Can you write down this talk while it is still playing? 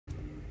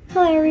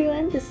Hello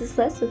everyone, this is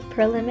Les with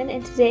PearlLemon,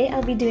 and today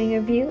I'll be doing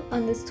a review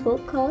on this tool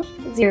called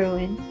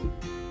ZeroIn.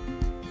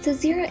 So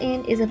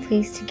ZeroIn is a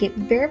place to get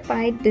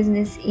verified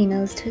business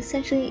emails to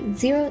essentially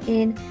zero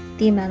in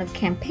the amount of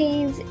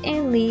campaigns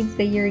and leads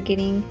that you're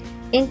getting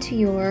into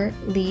your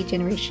lead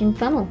generation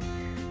funnel.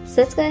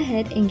 So let's go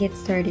ahead and get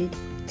started.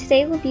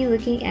 Today we'll be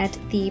looking at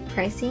the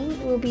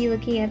pricing, we'll be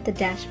looking at the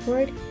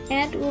dashboard,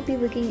 and we'll be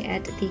looking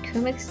at the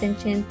Chrome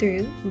extension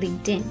through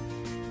LinkedIn.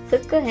 So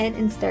let's go ahead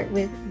and start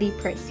with the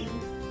pricing.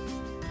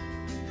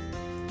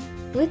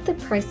 With the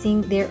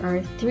pricing, there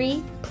are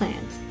three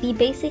plans: the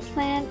basic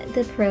plan,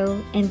 the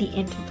pro, and the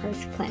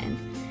enterprise plan.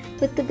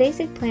 With the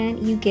basic plan,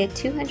 you get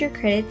 200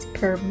 credits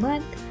per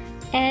month,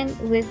 and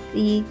with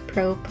the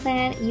pro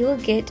plan, you will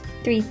get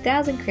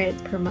 3,000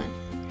 credits per month.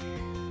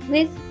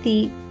 With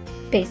the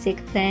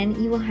basic plan,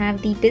 you will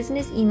have the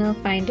business email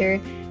finder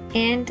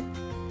and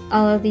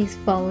all of these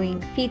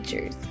following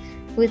features.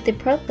 With the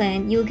pro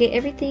plan, you'll get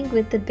everything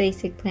with the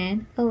basic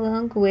plan,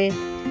 along with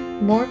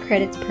more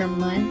credits per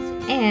month,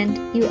 and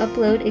you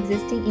upload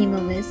existing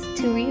email lists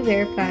to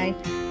re-verify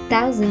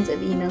thousands of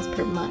emails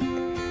per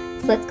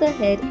month. So let's go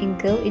ahead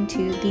and go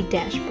into the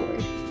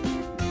dashboard.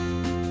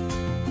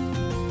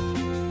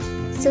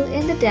 So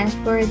in the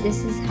dashboard,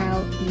 this is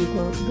how you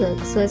will look.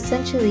 So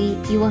essentially,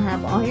 you will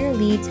have all your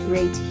leads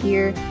right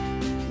here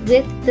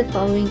with the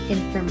following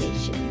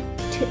information.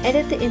 To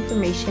edit the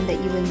information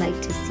that you would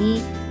like to see,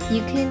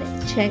 you can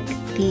check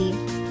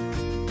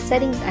the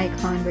settings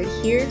icon right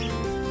here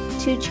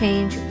to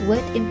change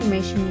what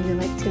information you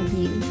would like to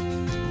view.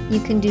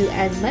 You can do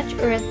as much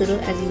or as little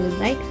as you would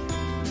like.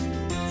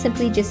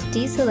 Simply just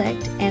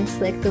deselect and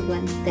select the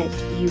ones that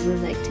you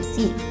would like to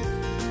see.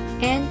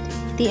 And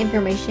the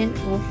information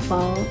will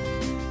fall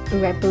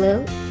right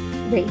below,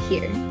 right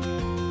here.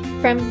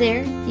 From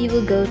there, you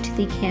will go to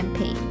the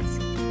campaigns.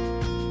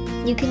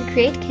 You can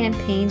create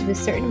campaigns with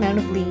a certain amount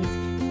of leads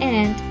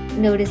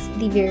and notice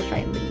the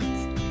verified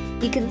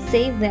leads. You can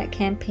save that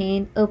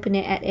campaign, open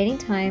it at any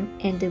time,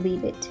 and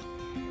delete it.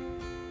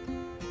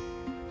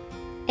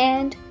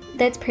 And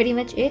that's pretty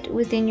much it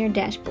within your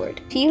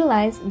dashboard. To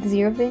utilize the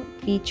ZeroIn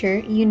feature,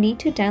 you need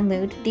to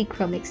download the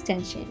Chrome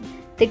extension.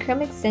 The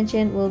Chrome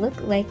extension will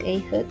look like a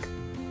hook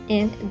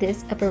in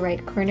this upper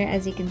right corner,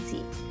 as you can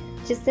see.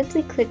 Just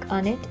simply click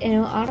on it and it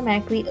will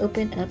automatically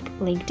open up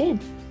LinkedIn.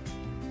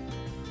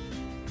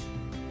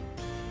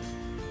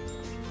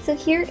 So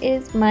here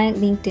is my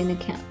LinkedIn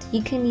account.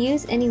 You can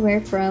use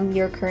anywhere from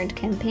your current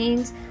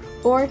campaigns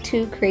or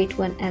to create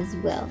one as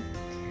well.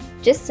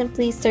 Just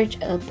simply search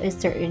up a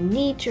certain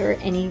niche or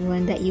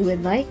anyone that you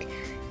would like.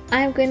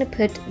 I'm going to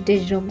put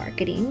digital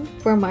marketing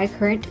for my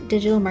current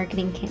digital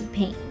marketing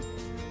campaign.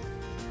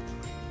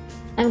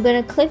 I'm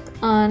going to click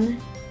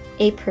on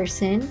a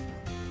person.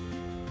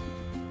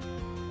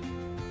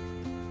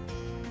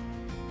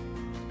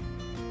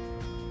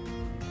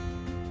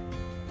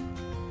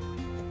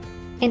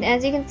 And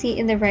as you can see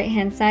in the right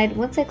hand side,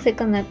 once I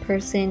click on that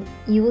person,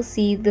 you will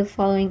see the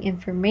following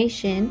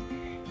information,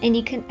 and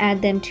you can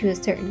add them to a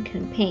certain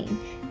campaign.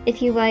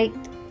 If you like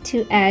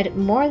to add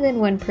more than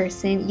one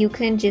person, you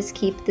can just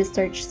keep the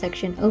search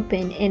section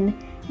open and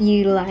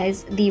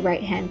utilize the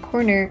right hand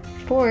corner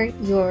for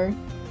your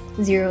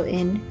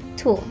ZeroIn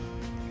tool.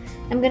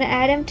 I'm going to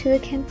add him to the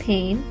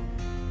campaign,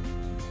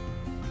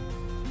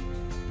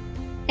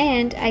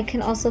 and I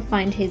can also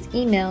find his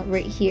email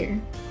right here.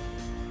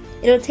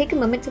 It'll take a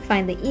moment to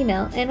find the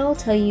email, and it will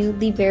tell you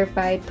the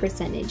verified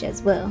percentage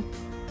as well.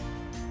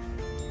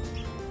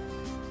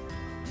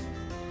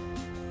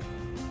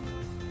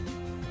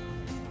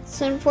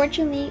 So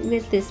unfortunately,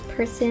 with this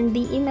person,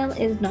 the email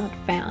is not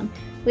found.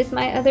 With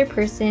my other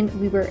person,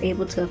 we were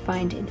able to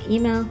find an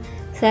email,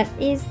 so that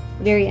is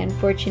very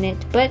unfortunate,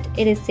 but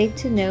it is safe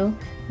to know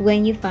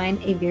when you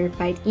find a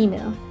verified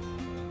email.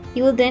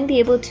 You will then be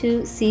able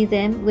to see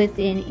them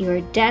within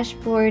your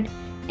dashboard,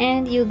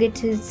 and you'll get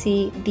to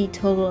see the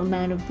total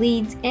amount of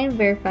leads and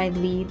verified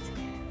leads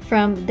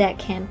from that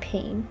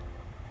campaign.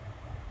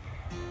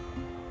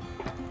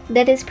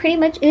 That is pretty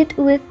much it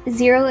with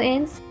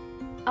ZeroIn.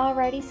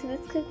 Alrighty, so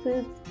this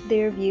concludes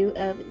the review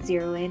of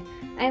ZeroIn.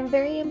 I'm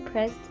very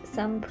impressed.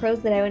 Some pros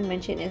that I would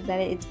mention is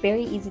that it's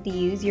very easy to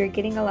use. You're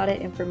getting a lot of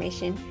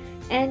information,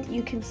 and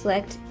you can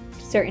select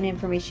certain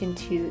information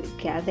to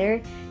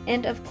gather,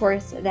 and of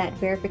course that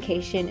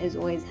verification is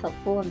always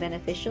helpful and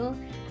beneficial.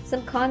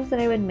 Some cons that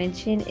I would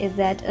mention is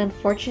that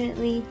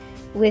unfortunately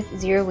with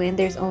ZeroIn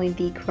there's only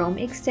the Chrome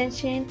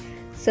extension,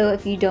 so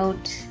if you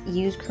don't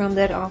use Chrome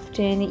that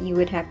often, you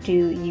would have to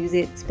use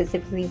it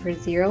specifically for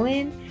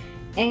ZeroIn.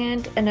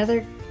 And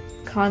another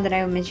con that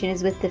I would mention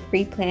is with the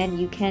free plan,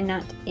 you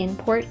cannot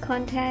import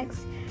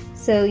contacts,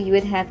 so you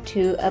would have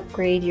to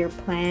upgrade your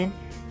plan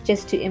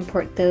just to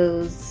import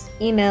those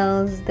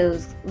emails,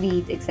 those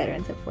leads, etc.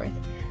 and so forth.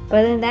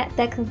 But other than that,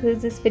 that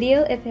concludes this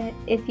video.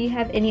 If you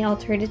have any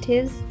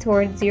alternatives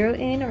towards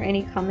ZeroIn or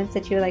any comments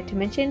that you would like to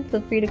mention,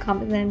 feel free to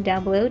comment them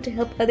down below to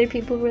help other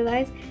people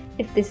realize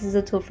if this is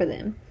a tool for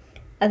them.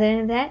 Other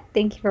than that,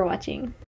 thank you for watching.